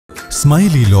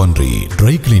Smiley laundry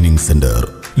dry cleaning centre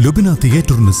Lubina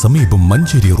തിയേറ്ററിന് സമീപം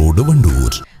Manjeri road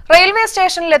Wandoor. Railway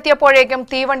സ്റ്റേഷനിലെത്തിയപ്പോഴേക്കും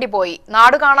തീവണ്ടി പോയി.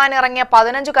 നാട് കാണാനിറങ്ങിയ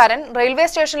 15കാരൻ റെയിൽവേ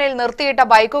സ്റ്റേഷനിൽ നിർത്തിയിട്ട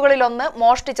ബൈക്കുകളിലൊന്ന്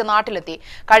മോഷ്ടിച്ച് നാട്ടിലെത്തി.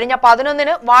 കഴിഞ്ഞ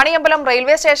 11-ന് വാണിയമ്പലം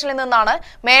റെയിൽവേ സ്റ്റേഷനിൽ നിന്നാണ്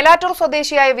മേലാറ്റൂർ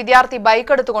സ്വദേശിയായ വിദ്യാർത്ഥി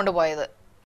ബൈക്ക് എടുത്തുകൊണ്ടുപോയത്.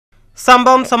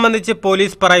 സംഭവം സംബന്ധിച്ച്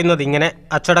പോലീസ് പറയുന്നത് ഇങ്ങനെ: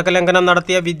 അച്ചടക്ക ലംഘനം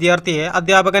നടത്തിയ വിദ്യാർത്ഥിയെ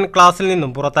അധ്യാപകൻ ക്ലാസ്സിൽ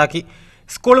നിന്നും പുറത്താക്കി.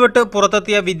 സ്കൂൾ വിട്ട്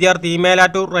പുറത്തെത്തിയ വിദ്യാർത്ഥി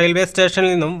മേലാറ്റൂർ റെയിൽവേ സ്റ്റേഷനിൽ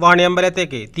നിന്നും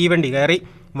വാണിയമ്പലത്തേക്ക് തീവണ്ടി കയറി.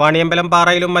 വാണിയമ്പലം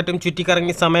പാറയിലും മറ്റും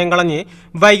ചുറ്റിക്കറങ്ങി സമയം കളഞ്ഞ്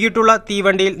വൈകിട്ടുള്ള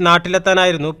തീവണ്ടിയിൽ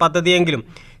നാട്ടിലെത്താനായിരുന്നു പദ്ധതിയെങ്കിലും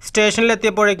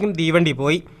സ്റ്റേഷനിലെത്തിയപ്പോഴേക്കും തീവണ്ടി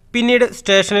പോയി. പിന്നീട്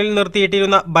സ്റ്റേഷനിൽ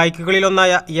നിർത്തിയിട്ടിരുന്ന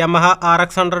ബൈക്കുകളിലൊന്നായ യമഹ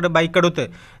RX100 ബൈക്കെടുത്ത്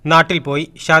നാട്ടിൽ പോയി.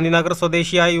 ശാന്തിനഗർ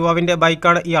സ്വദേശിയായ യുവാവിന്റെ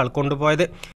ബൈക്കാണ് ഇയാൾ കൊണ്ടുപോയത്.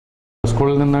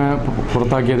 സ്കൂളിൽ നിന്ന്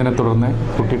പുറത്താക്കിയതിനെ തുടർന്ന്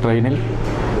കുട്ടി ട്രെയിനിൽ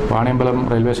വാണിയമ്പലം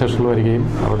റെയിൽവേ സ്റ്റേഷനിൽ വരികയും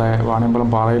അവിടെ വാണിയമ്പലം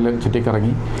പാറയിൽ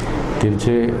ചുറ്റിക്കറങ്ങി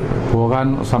തിരിച്ച് പോകാൻ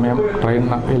സമയം ട്രെയിൻ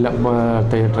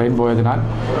പോയതിനാൽ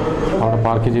അവിടെ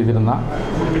പാർക്ക് ചെയ്തിരുന്ന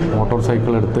മോട്ടോർ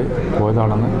സൈക്കിൾ എടുത്ത്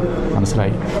പോയതാണെന്ന്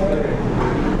മനസ്സിലായി.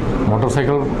 മോട്ടോർ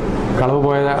സൈക്കിൾ കളവ്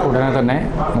പോയ ഉടനെ തന്നെ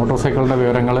മോട്ടോർ സൈക്കിളിൻ്റെ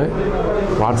വിവരങ്ങൾ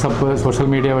വാട്സപ്പ് സോഷ്യൽ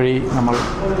മീഡിയ വഴി നമ്മൾ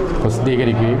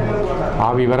പ്രസിദ്ധീകരിക്കുകയും ആ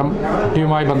വിവരം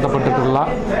കുട്ടിയുമായി ബന്ധപ്പെട്ടിട്ടുള്ള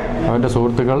അവൻ്റെ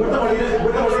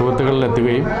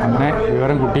സുഹൃത്തുക്കളിലെത്തുകയും അങ്ങനെ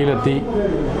വിവരം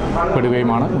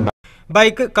കുട്ടിയിലെത്തിപ്പെടുകയുമാണ് ഉണ്ടായത്.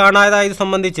 ബൈക്ക് കാണാതായത്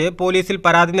സംബന്ധിച്ച് പോലീസിൽ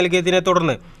പരാതി നൽകിയതിനെ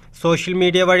തുടർന്ന് സോഷ്യൽ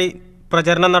മീഡിയ വഴി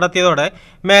പ്രചരണം നടത്തിയതോടെ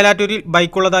മേലാറ്റൂരിൽ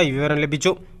ബൈക്കുള്ളതായി വിവരം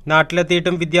ലഭിച്ചു.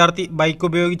 നാട്ടിലെത്തിയിട്ടും വിദ്യാർത്ഥി ബൈക്ക്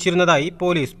ഉപയോഗിച്ചിരുന്നതായി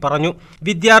പോലീസ് പറഞ്ഞു.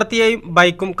 വിദ്യാർത്ഥിയെയും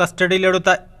ബൈക്കും കസ്റ്റഡിയിലെടുത്ത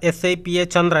SI PA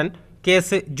ചന്ദ്രൻ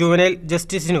കേസ് ജുവനൈൽ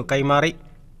ജസ്റ്റിസിനു കൈമാറി.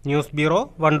 News bureau,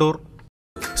 Wandoor.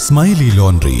 Smiley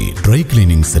laundry dry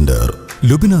cleaning centre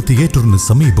Lubina തിയേറ്ററിന്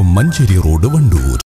സമീപം മഞ്ചേരി റോഡ് വണ്ടൂർ.